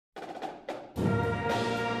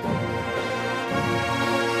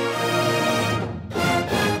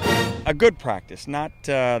A good practice, not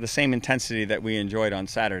the same intensity that we enjoyed on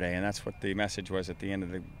Saturday, and that's what the message was at the end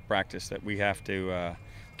of the practice, that we have to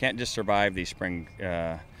can't just survive these spring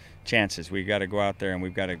chances. We've got to go out there and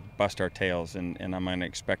we've got to bust our tails, and I'm going to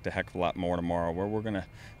expect a heck of a lot more tomorrow, where we're going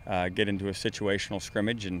to get into a situational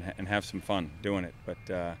scrimmage and have some fun doing it.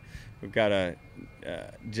 But we've got to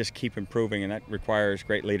just keep improving, and that requires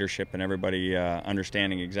great leadership and everybody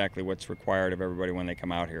understanding exactly what's required of everybody when they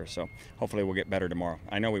come out here. So hopefully we'll get better tomorrow.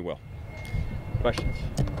 I know we will. Questions?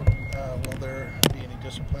 Will there be any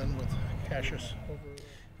discipline with Cassius?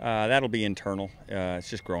 That'll be internal. It's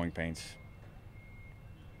just growing pains.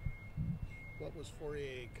 What was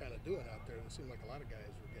Fourier kind of doing out there? It seemed like a lot of guys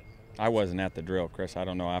were getting. I wasn't at the drill, Chris. I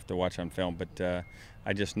don't know. I have to watch on film, but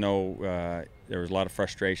I just know there was a lot of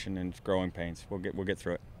frustration and growing pains. We'll get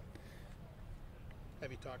through it.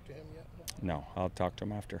 Have you talked to him yet? No, I'll talk to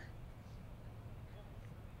him after.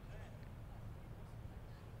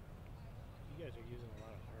 You guys are using a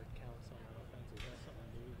lot of hard counts on offense. Is that something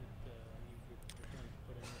new that you're trying to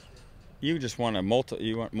put in this year? You just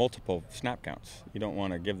want multiple snap counts. You don't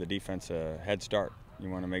want to give the defense a head start.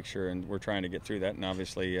 You want to make sure, and we're trying to get through that. And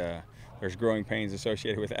obviously, there's growing pains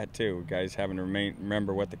associated with that too. Guys having to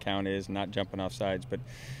remember what the count is, not jumping off sides. But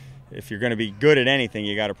if you're going to be good at anything,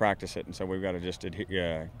 you got to practice it, and so we've got to just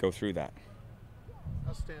go through that.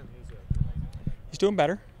 How's Stan? He's doing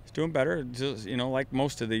better. He's doing better. Just, you know, like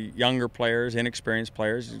most of the younger players, inexperienced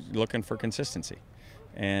players, looking for consistency.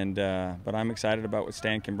 And but I'm excited about what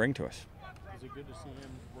Stan can bring to us. Is it good to see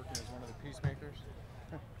him working as one of the peacemakers?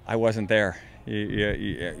 I wasn't there.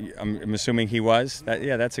 I'm assuming he was.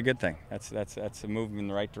 Yeah, that's a good thing. That's a move in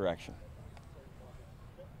the right direction.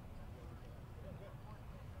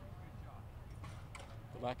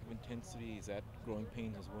 The lack of intensity, is that growing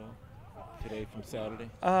pains as well today from Saturday?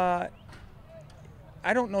 I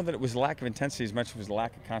don't know that it was lack of intensity as much as it was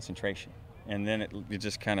lack of concentration, and then it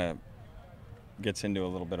just kind of gets into a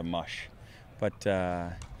little bit of mush. But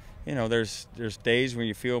you know, there's days when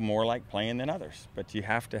you feel more like playing than others, but you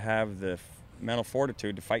have to have the mental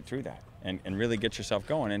fortitude to fight through that and really get yourself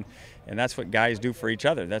going, and that's what guys do for each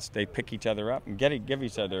other. They pick each other up and give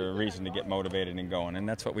each other a reason to get motivated and going, and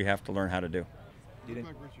that's what we have to learn how to do. It looked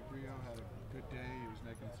like Richard Brio had a good day. He was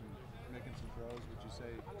making some throws.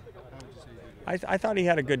 How would you say he did? I thought he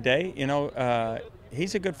had a good day. You know,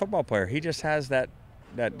 he's a good football player. He just has that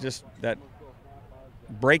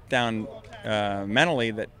breakdown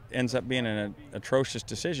mentally that ends up being an atrocious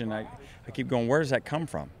decision. I keep going, where does that come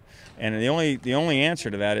from? And the only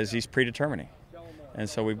answer to that is he's predetermining. And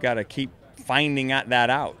so we've got to keep finding that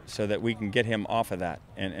out so that we can get him off of that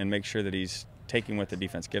and make sure that he's taking what the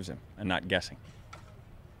defense gives him and not guessing.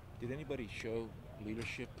 Did anybody show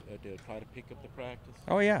leadership to try to pick up the practice?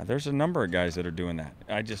 Oh yeah, there's a number of guys that are doing that.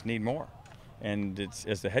 I just need more. And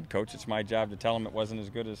as the head coach, it's my job to tell them it wasn't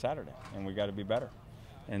as good as Saturday, and we got to be better.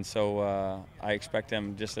 And so I expect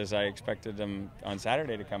them, just as I expected them on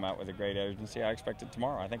Saturday to come out with a great urgency, I expect it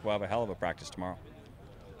tomorrow. I think we'll have a hell of a practice tomorrow.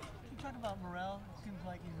 Can you talk about Morrell? It seems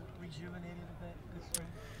like he's rejuvenated a bit this spring.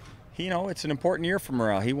 You know, it's an important year for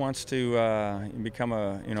Morrell. He wants to become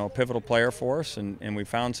a pivotal player for us, and we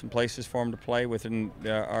found some places for him to play within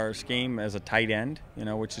our scheme as a tight end,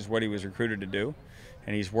 which is what he was recruited to do.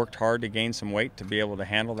 And he's worked hard to gain some weight to be able to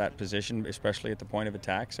handle that position, especially at the point of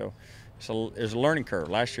attack. So there's a learning curve.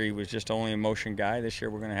 Last year he was just only a motion guy. This year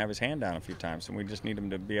we're going to have his hand down a few times, and we just need him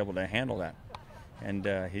to be able to handle that. And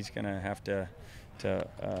he's going to have to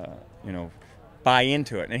buy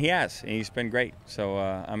into it, and he has. And he's been great. So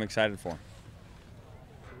I'm excited for him.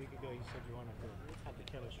 A week ago you said you wanted to have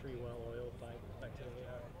the chemistry well-oiled by today.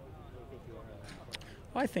 What do you think you are on that point?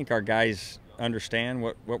 Well, I think our guys understand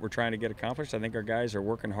what we're trying to get accomplished. I think our guys are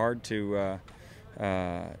working hard to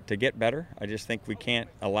get better. I just think we can't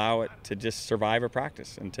allow it to just survive a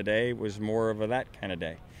practice. And today was more of that kind of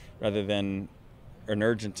day, rather than an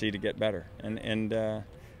urgency to get better. And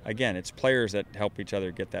again, it's players that help each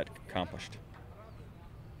other get that accomplished.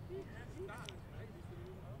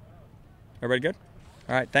 Everybody good?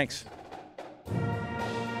 All right, thanks.